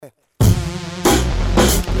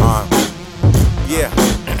Yeah.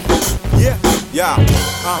 Yeah. Yeah.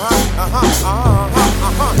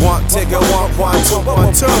 One ticket, one, two,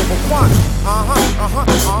 1, 2.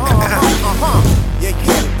 Yeah,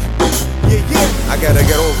 yeah. Yeah, yeah. I gotta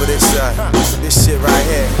get over this shit right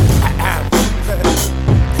here.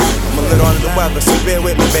 I'm a little under the weather, so bear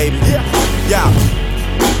with me, baby. Yeah.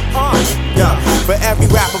 Yeah. For every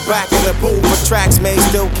rapper back in the booth, for tracks made,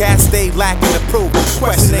 still cats stay lacking the proof.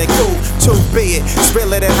 Question they cool, truth be it, it's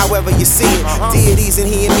realer than however you see it. Deities and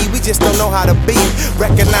he and me, we just don't know how to be it.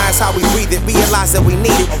 Recognize how we breathe it, realize that we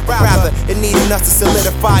need it. Rather, it needed us to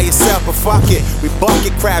solidify yourself, but fuck it, we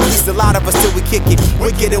bucket crab. At least a lot of us till we kick it.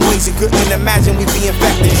 Wicked in ways you couldn't imagine we be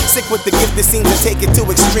infected. Sick with the gift that seems to take it to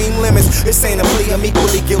extreme limits. This ain't a plea, I'm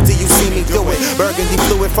equally guilty, you see me do it. Burgundy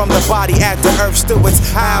fluid from the body at the earth stewards.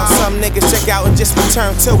 How some niggas check out and just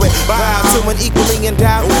return to it. Bow to an equally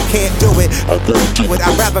endowed, can't do it.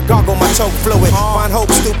 I'd rather gargle my choke fluid. Find hope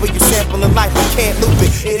stupid, you sampling life and can't loop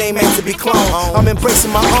it. It ain't meant to be cloned, I'm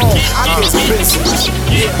embracing my own. I get busy.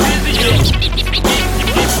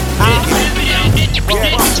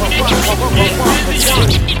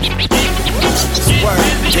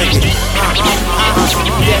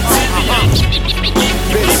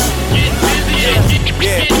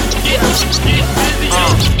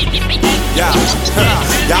 Yeah.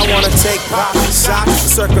 Y'all wanna take pop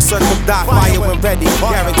shots, circle, dot, fire when ready.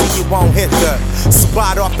 Guarantee you won't hit the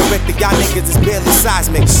spot off the Rickerr. Y'all niggas is barely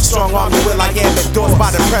seismic. Strong arm you will I am endorsed by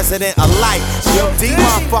the president of life. Yo, D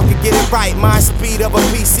motherfucker, get it right. Mind speed of a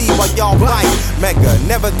PC while y'all bite. Mega,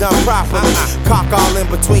 never done properly. Cock all in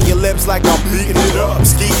between your lips like I'm beating it up,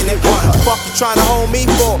 skeeting it. What the fuck you trying to hold me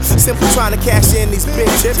for? Simply trying to cash in these big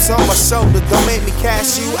chips on my shoulder. Don't make me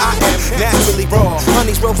cash you. I am naturally raw.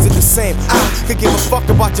 Honey's roasted the same. I could give a fuck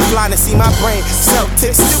about your blind and see my brain.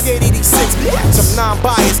 Celtics still get 86. I'm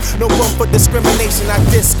non-biased, no room for discrimination. I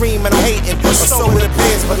just scream and I'm hating, or so it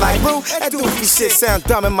appears. But like, bro, that doofy shit sound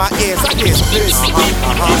dumb in my ears. I get busy.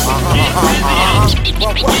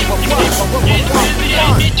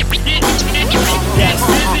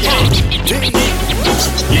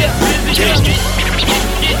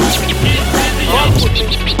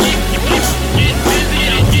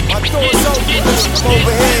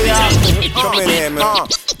 Over here, y'all. Come in here, man.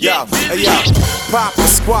 Yo, pop and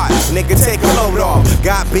squat, nigga take a load off.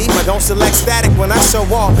 Got beat, but don't select static when I show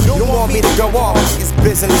off. You want me to go off? It's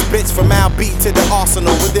business, bitch, from Albeat to the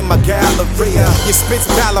arsenal within my galleria. You spit's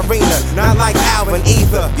ballerina, not like Alvin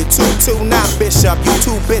either. You too, not Bishop, you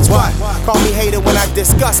too bitch, what? Call me hater when I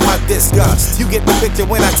discuss my disgust. You get the picture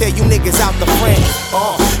when I tell you niggas out the frame.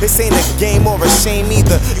 This ain't a game or a shame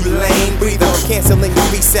either. You lame breather, I'm canceling your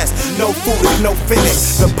recess. No food, no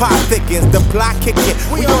finish. The pot thickens, the block kicking.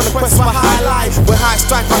 We on the quest for high life, with high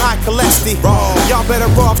strike for high cholesterol. Y'all better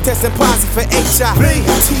off testing positive for HIV.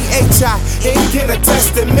 THI ain't gonna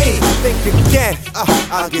test me. Think again,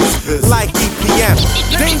 I'll get busy. Like EPM.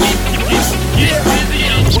 Ding.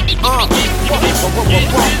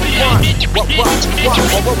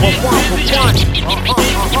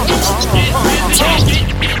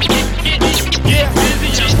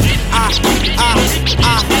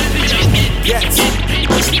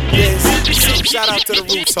 Shout out to the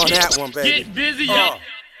Roots on that one, baby. Get busy, y'all.